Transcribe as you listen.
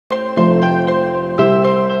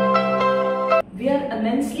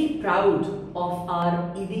proud of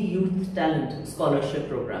our ED Youth Talent Scholarship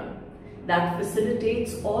program that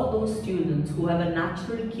facilitates all those students who have a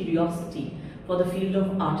natural curiosity for the field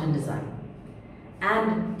of art and design.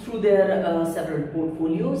 And through their several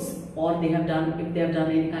portfolios, or if they have done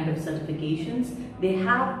any kind of certifications, they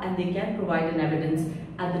have and they can provide an evidence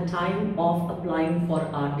at the time of applying for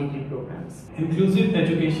art degree programs. Inclusive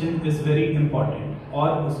education is very important,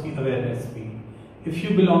 और उसकी awareness भी. If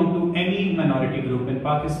you belong to any minority group in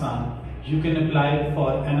Pakistan, you can apply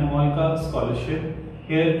for an Amolka scholarship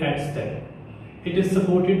here at STEP. It is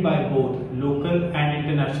supported by both local and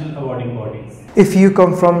international awarding bodies. If you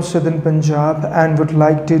come from Southern Punjab and would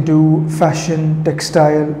like to do fashion,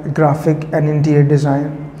 textile, graphic and interior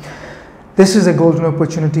design, this is a golden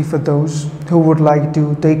opportunity for those who would like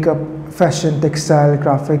to take up fashion, textile,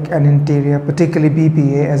 graphic and interior, particularly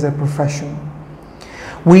BBA as a profession.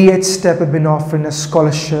 We at STEP have been offering a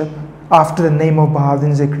scholarship after the name of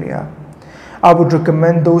Bahauddin Zikriya. I would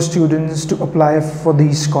recommend those students to apply for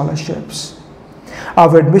these scholarships.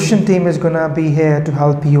 Our admission team is going to be here to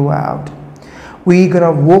help you out. We're going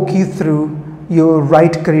to walk you through your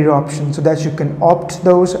right career options so that you can opt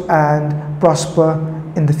those and prosper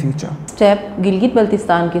in the future. STEP Gilgit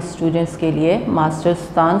Baltistan के students के लिए master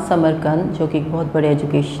सुल्तान समरकंद, जो कि एक बहुत बड़े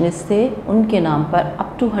educationist थे, उनके नाम पर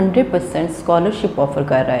अप टू 100% स्कॉलरशिप ऑफ़र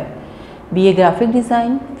कर रहा है. BA graphic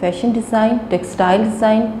design, fashion design, textile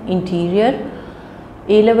design, interior,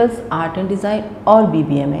 A levels art and design और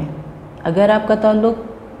BBA में. अगर आपका ताल्लुक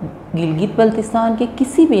गिलगित बल्तिस्तान के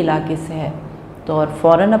किसी भी इलाके से है तो और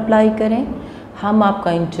फ़ौरन अप्लाई करें. हम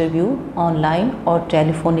आपका इंटरव्यू ऑनलाइन और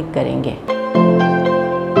टेलीफोनिक करेंगे.